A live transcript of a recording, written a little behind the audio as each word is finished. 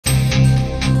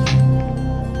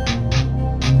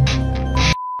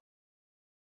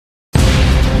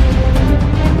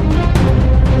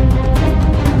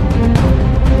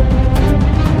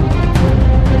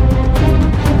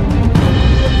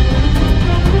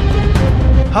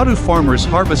How do farmers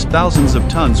harvest thousands of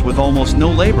tons with almost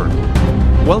no labor?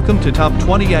 Welcome to Top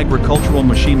 20 Agricultural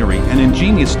Machinery and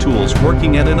Ingenious Tools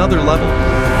working at another level.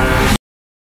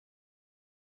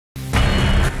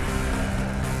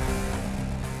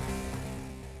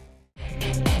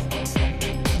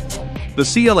 The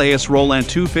CLAAS Rollant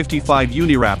 255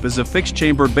 Uniwrap is a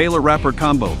fixed-chamber Baler-Wrapper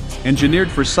combo,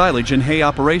 engineered for silage and hay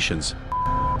operations.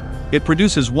 It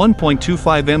produces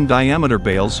 1.25 m diameter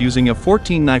bales using a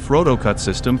 14-knife rotocut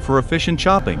system for efficient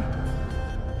chopping.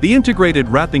 The integrated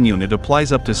wrapping unit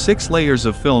applies up to 6 layers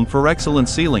of film for excellent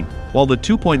sealing, while the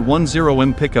 2.10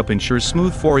 m pickup ensures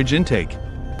smooth forage intake.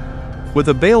 With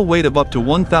a bale weight of up to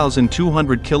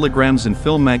 1,200 kilograms and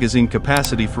film magazine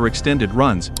capacity for extended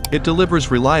runs, it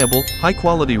delivers reliable,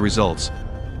 high-quality results.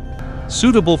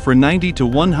 Suitable for 90 to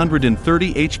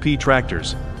 130 HP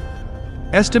tractors.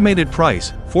 Estimated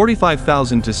price,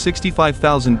 $45,000 to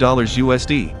 $65,000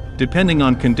 USD, depending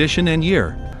on condition and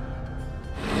year.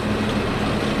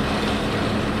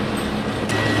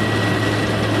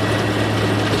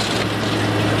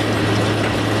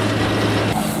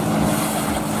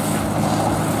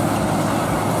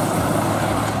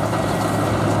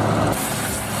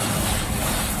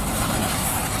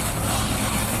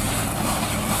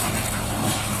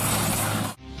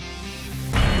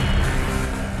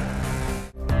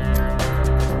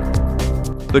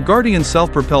 The Guardian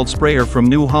Self-Propelled Sprayer from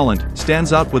New Holland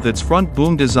stands out with its front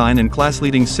boom design and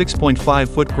class-leading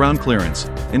 6.5-foot ground clearance,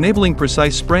 enabling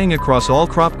precise spraying across all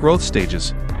crop growth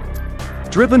stages.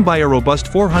 Driven by a robust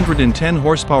 410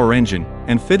 horsepower engine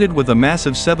and fitted with a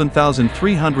massive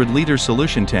 7,300-liter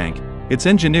solution tank, it's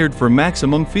engineered for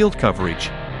maximum field coverage.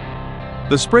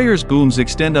 The sprayer's booms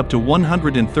extend up to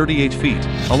 138 feet,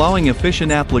 allowing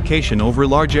efficient application over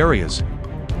large areas.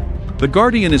 The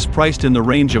Guardian is priced in the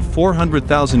range of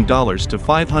 $400,000 to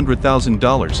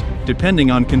 $500,000, depending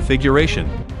on configuration.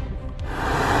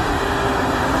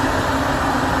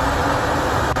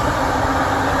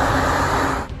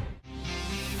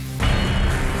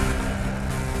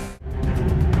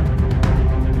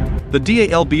 The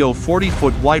Dalbo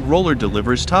 40-foot wide roller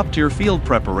delivers top-tier field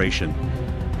preparation.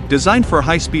 Designed for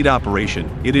high-speed operation,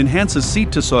 it enhances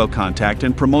seed-to-soil contact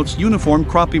and promotes uniform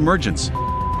crop emergence.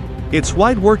 Its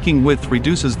wide working width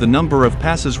reduces the number of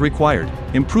passes required,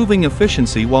 improving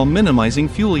efficiency while minimizing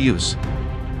fuel use.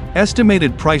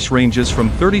 Estimated price ranges from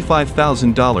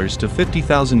 $35,000 to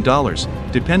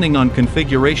 $50,000, depending on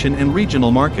configuration and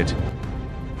regional market.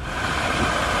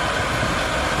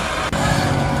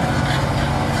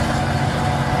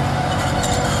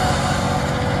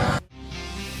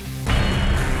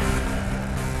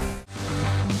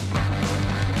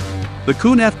 The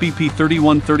KUHN FBP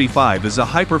 3135 is a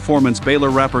high-performance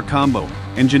Baler-Wrapper combo,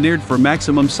 engineered for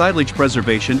maximum silage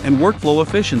preservation and workflow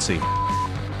efficiency.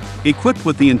 Equipped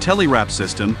with the IntelliWrap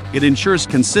system, it ensures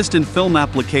consistent film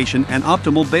application and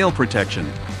optimal bale protection.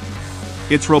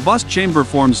 Its robust chamber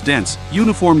forms dense,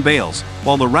 uniform bales,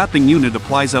 while the wrapping unit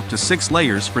applies up to 6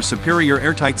 layers for superior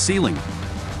airtight sealing.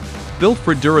 Built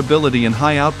for durability and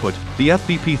high output, the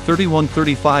FBP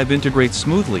 3135 integrates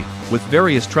smoothly with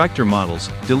various tractor models,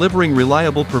 delivering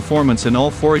reliable performance in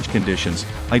all forage conditions,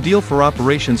 ideal for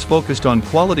operations focused on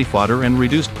quality fodder and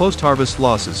reduced post-harvest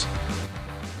losses.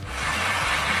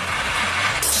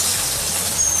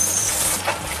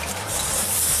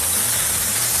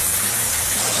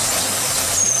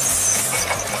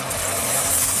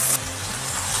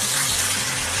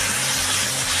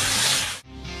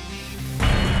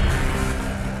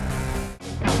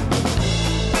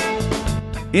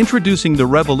 Introducing the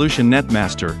Revolution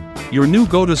Netmaster, your new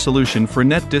go-to solution for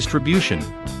net distribution.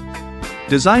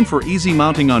 Designed for easy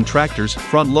mounting on tractors,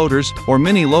 front loaders, or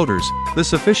mini loaders,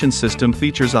 this efficient system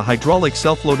features a hydraulic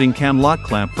self-loading cam lock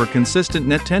clamp for consistent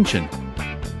net tension.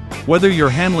 Whether you're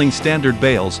handling standard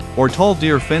bales or tall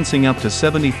Deere fencing up to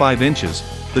 75 inches,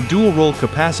 the dual roll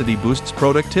capacity boosts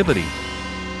productivity.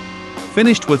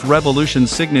 Finished with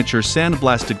Revolution's signature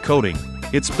sandblasted coating,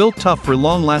 it's built tough for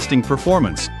long-lasting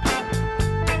performance.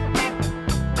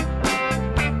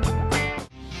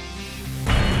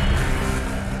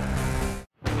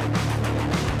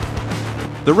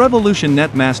 The Revolution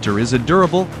Netmaster is a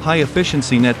durable,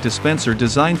 high-efficiency net dispenser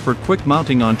designed for quick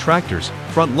mounting on tractors,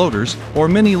 front loaders, or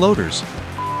mini loaders.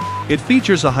 It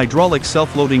features a hydraulic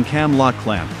self-loading cam lock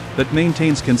clamp that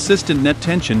maintains consistent net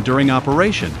tension during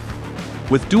operation.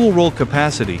 With dual roll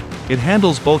capacity, it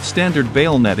handles both standard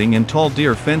bale netting and tall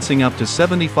Deere fencing up to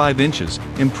 75 inches,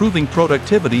 improving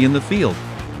productivity in the field.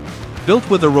 Built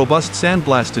with a robust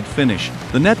sandblasted finish,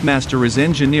 the Netmaster is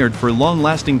engineered for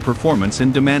long-lasting performance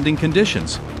in demanding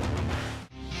conditions.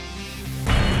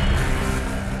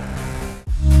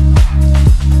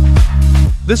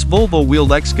 This Volvo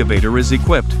wheeled excavator is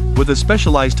equipped with a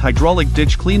specialized hydraulic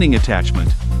ditch cleaning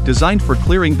attachment, designed for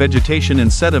clearing vegetation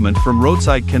and sediment from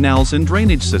roadside canals and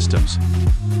drainage systems.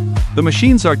 The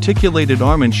machine's articulated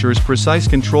arm ensures precise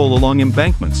control along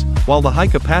embankments, while the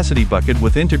high-capacity bucket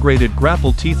with integrated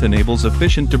grapple teeth enables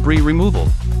efficient debris removal.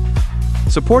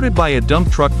 Supported by a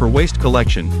dump truck for waste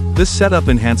collection, this setup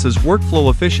enhances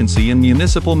workflow efficiency in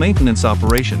municipal maintenance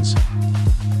operations.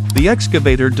 The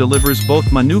excavator delivers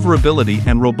both maneuverability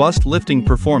and robust lifting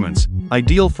performance,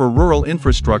 ideal for rural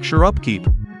infrastructure upkeep.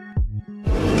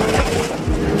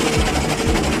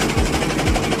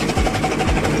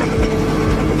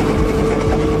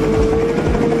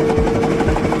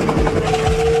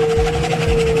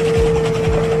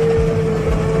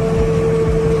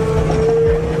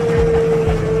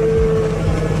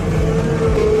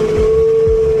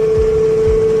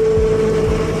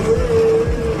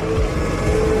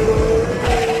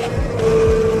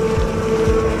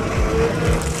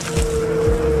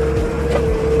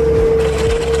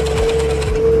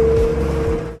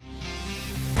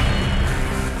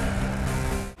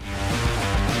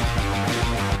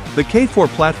 The K4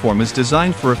 platform is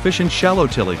designed for efficient shallow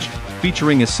tillage,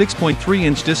 featuring a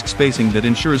 6.3-inch disc spacing that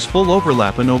ensures full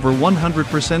overlap and over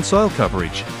 100% soil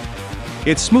coverage.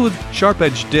 Its smooth,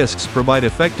 sharp-edged discs provide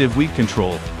effective weed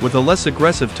control, with a less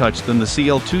aggressive touch than the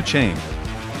CL2 chain.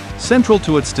 Central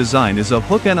to its design is a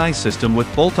hook and eye system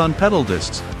with bolt-on pedal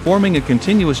discs, forming a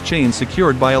continuous chain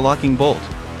secured by a locking bolt.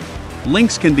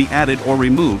 Links can be added or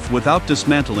removed without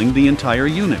dismantling the entire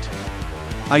unit.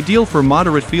 Ideal for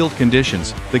moderate field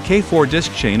conditions, the K4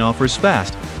 disc chain offers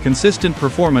fast, consistent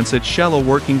performance at shallow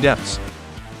working depths.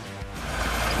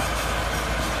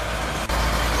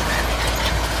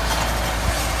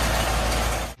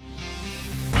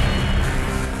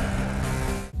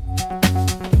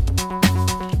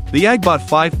 The Agbot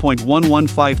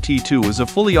 5.115T2 is a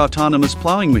fully autonomous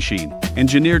plowing machine,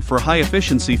 engineered for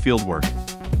high-efficiency fieldwork.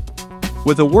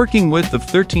 With a working width of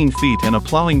 13 feet and a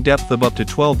plowing depth of up to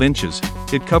 12 inches,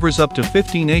 it covers up to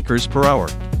 15 acres per hour.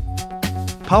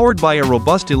 Powered by a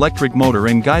robust electric motor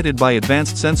and guided by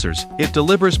advanced sensors, it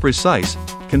delivers precise,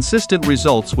 consistent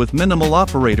results with minimal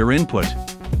operator input.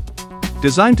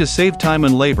 Designed to save time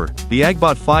and labor, the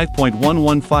Agbot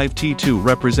 5.115T2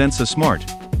 represents a smart,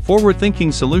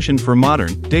 forward-thinking solution for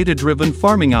modern, data-driven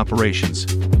farming operations.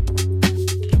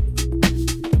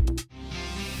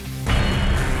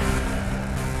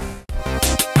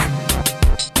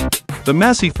 The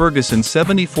Massey Ferguson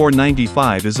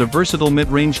 7495 is a versatile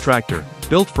mid-range tractor,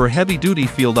 built for heavy-duty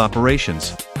field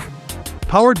operations.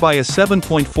 Powered by a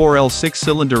 7.4L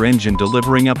 6-cylinder engine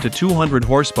delivering up to 200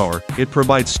 horsepower, it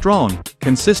provides strong,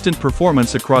 consistent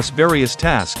performance across various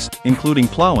tasks, including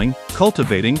plowing,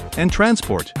 cultivating, and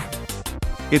transport.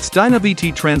 Its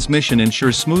DynaVT transmission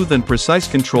ensures smooth and precise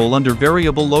control under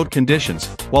variable load conditions,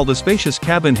 while the spacious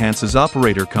cab enhances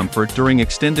operator comfort during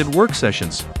extended work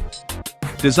sessions.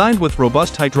 Designed with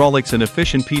robust hydraulics and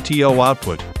efficient PTO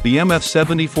output, the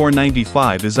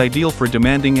MF7495 is ideal for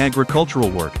demanding agricultural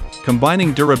work,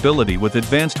 combining durability with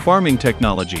advanced farming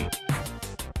technology.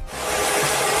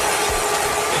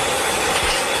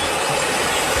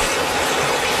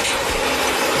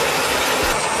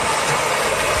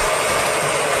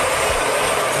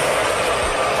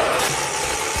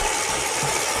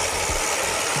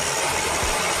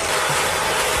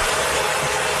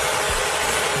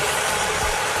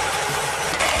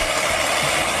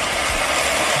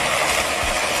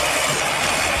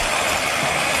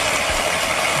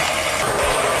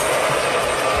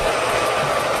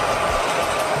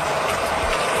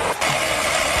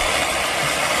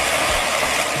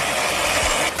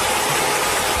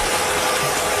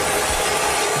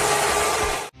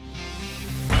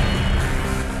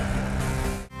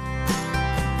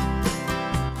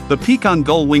 The Peecon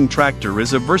Gull Wing Tractor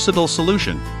is a versatile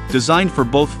solution, designed for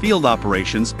both field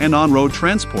operations and on-road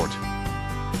transport.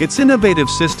 Its innovative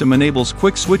system enables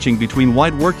quick switching between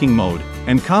wide working mode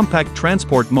and compact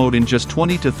transport mode in just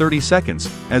 20 to 30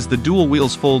 seconds, as the dual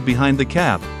wheels fold behind the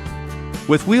cab.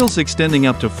 With wheels extending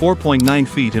up to 4.9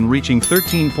 feet and reaching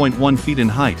 13.1 feet in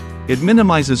height, it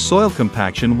minimizes soil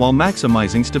compaction while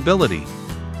maximizing stability.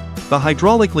 The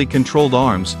hydraulically controlled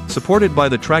arms, supported by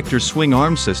the tractor's swing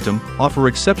arm system, offer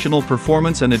exceptional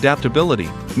performance and adaptability,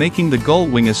 making the Gull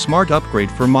Wing a smart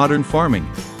upgrade for modern farming.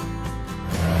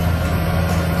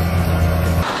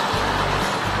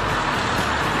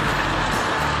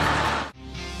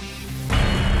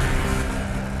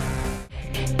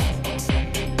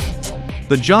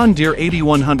 The John Deere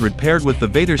 8100 paired with the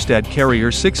Vaderstad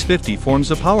Carrier 650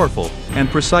 forms a powerful and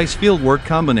precise fieldwork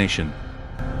combination.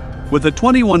 With a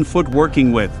 21-foot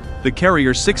working width, The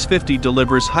Carrier 650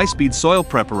 delivers high-speed soil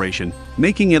preparation,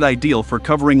 making it ideal for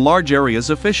covering large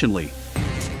areas efficiently.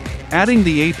 Adding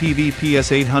the APV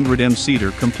PS800M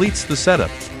seeder completes the setup,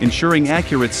 ensuring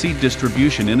accurate seed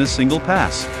distribution in a single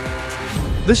pass.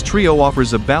 This trio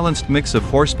offers a balanced mix of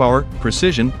horsepower,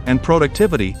 precision, and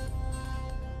productivity.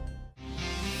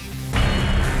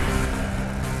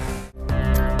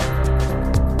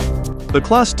 The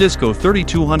CLAAS Disco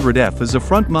 3200F is a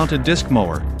front-mounted disc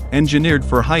mower, engineered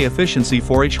for high-efficiency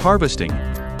forage harvesting.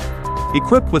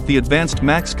 Equipped with the advanced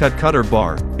Max Cut Cutter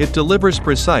bar, it delivers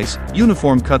precise,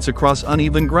 uniform cuts across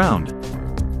uneven ground.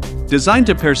 Designed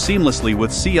to pair seamlessly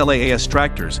with CLAAS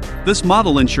tractors, this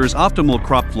model ensures optimal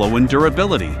crop flow and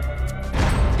durability.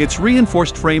 Its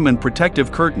reinforced frame and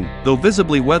protective curtain, though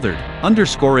visibly weathered,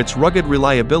 underscore its rugged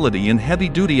reliability in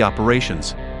heavy-duty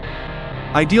operations.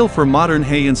 Ideal for modern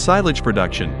hay and silage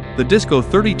production, the Disco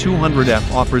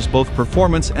 3200F offers both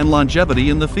performance and longevity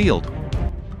in the field.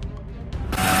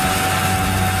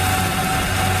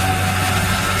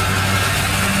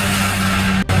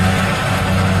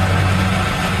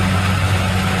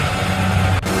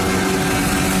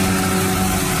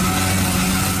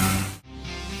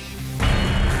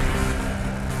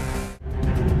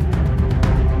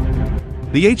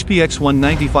 The HPX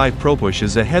 195 Propush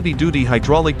is a heavy-duty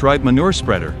hydraulic drive manure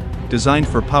spreader, designed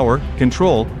for power,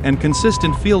 control, and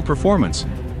consistent field performance.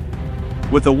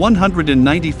 With a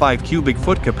 195 cubic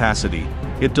foot capacity,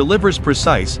 it delivers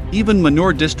precise, even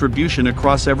manure distribution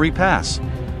across every pass.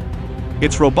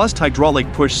 Its robust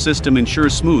hydraulic push system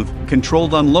ensures smooth,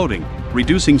 controlled unloading,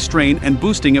 reducing strain and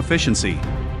boosting efficiency.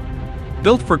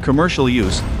 Built for commercial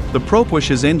use, the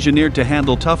Propush is engineered to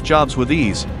handle tough jobs with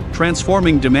ease,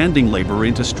 transforming demanding labor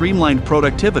into streamlined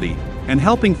productivity, and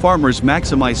helping farmers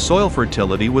maximize soil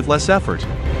fertility with less effort.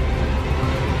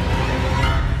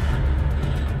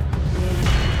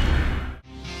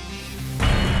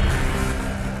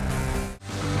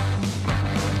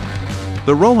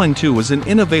 The Rohand 2 is an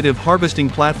innovative harvesting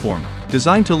platform,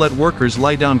 designed to let workers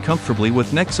lie down comfortably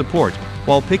with neck support,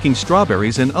 while picking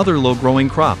strawberries and other low-growing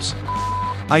crops.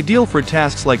 Ideal for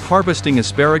tasks like harvesting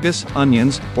asparagus,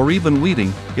 onions, or even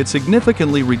weeding, it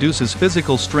significantly reduces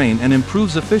physical strain and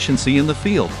improves efficiency in the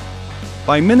field.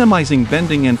 By minimizing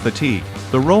bending and fatigue,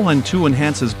 the Rohand 2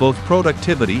 enhances both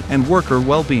productivity and worker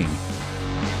well-being.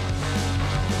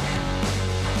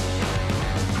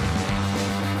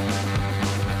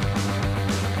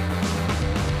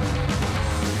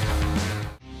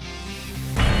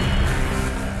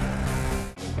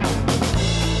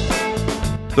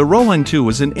 The Rohand 2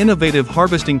 is an innovative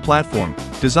harvesting platform,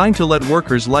 designed to let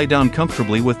workers lie down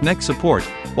comfortably with neck support,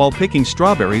 while picking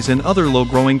strawberries and other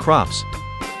low-growing crops.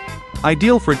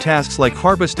 Ideal for tasks like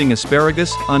harvesting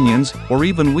asparagus, onions, or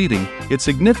even weeding, it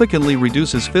significantly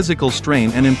reduces physical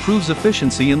strain and improves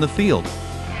efficiency in the field.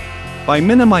 By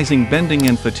minimizing bending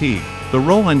and fatigue, the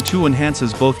Rohand 2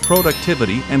 enhances both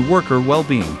productivity and worker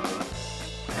well-being.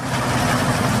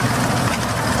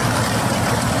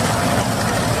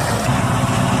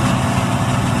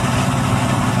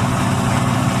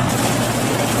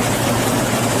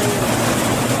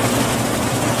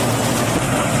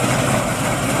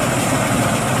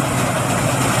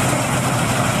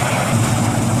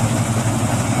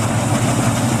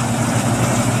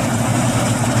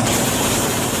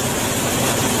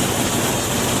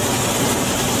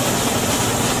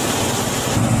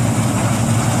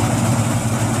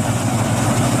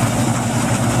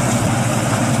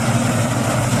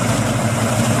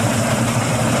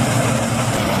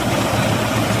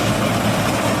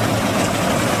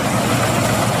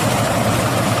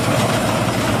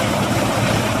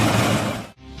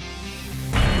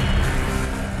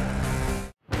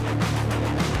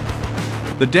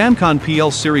 The Damcom PL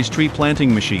series tree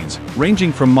planting machines,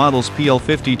 ranging from models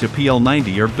PL50 to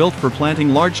PL90, are built for planting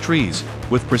large trees,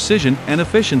 with precision and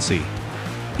efficiency.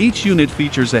 Each unit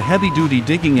features a heavy-duty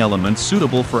digging element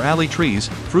suitable for alley trees,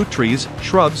 fruit trees,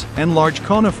 shrubs, and large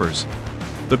conifers.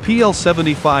 The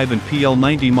PL75 and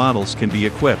PL90 models can be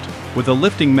equipped with a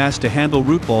lifting mast to handle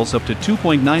root balls up to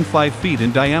 2.95 feet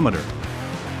in diameter.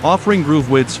 Offering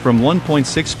groove widths from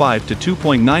 1.65 to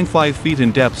 2.95 feet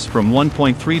and depths from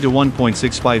 1.3 to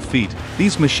 1.65 feet,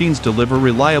 these machines deliver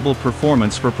reliable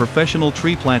performance for professional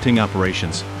tree planting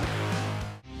operations.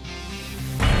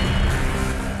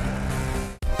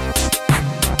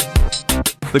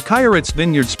 The Kioritz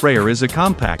Vineyard Sprayer is a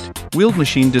compact, wheeled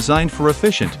machine designed for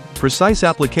efficient, precise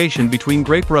application between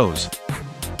grape rows.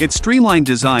 Its streamlined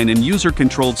design and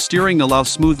user-controlled steering allow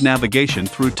smooth navigation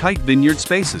through tight vineyard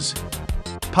spaces.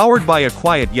 Powered by a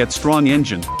quiet yet strong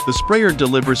engine, the sprayer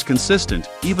delivers consistent,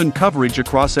 even coverage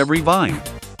across every vine.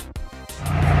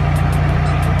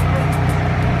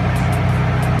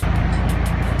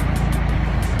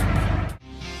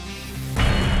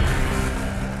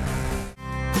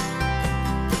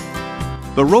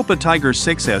 The Ropa Tiger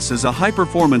 6S is a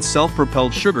high-performance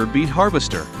self-propelled sugar beet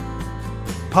harvester.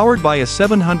 Powered by a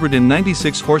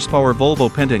 796 horsepower Volvo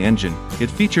Penta engine, it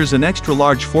features an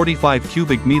extra-large 45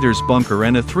 cubic meters bunker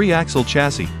and a 3-axle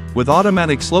chassis, with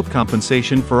automatic slope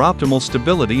compensation for optimal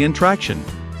stability and traction.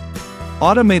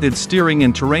 Automated steering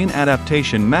and terrain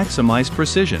adaptation maximize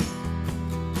precision.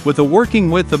 With a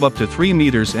working width of up to 3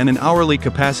 meters and an hourly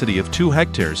capacity of 2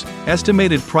 hectares,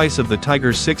 estimated price of the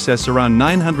Tiger 6S around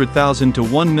 $900,000 to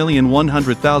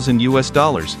 $1,100,000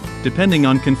 US, depending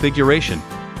on configuration.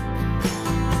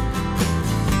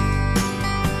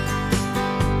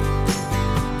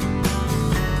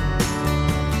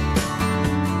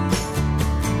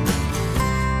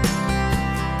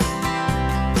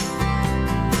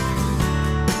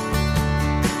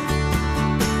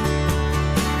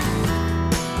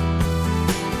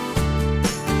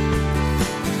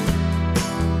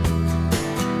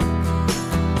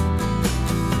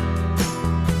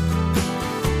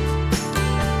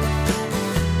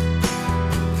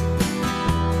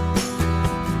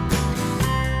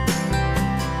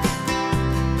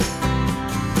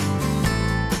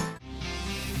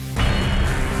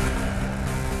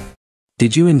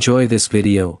 Did you enjoy this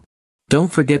video?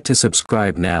 Don't forget to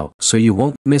subscribe now so you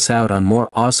won't miss out on more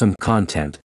awesome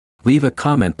content. Leave a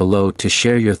comment below to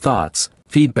share your thoughts,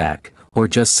 feedback, or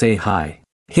just say hi.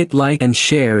 Hit like and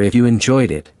share if you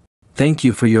enjoyed it. Thank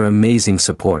you for your amazing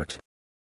support.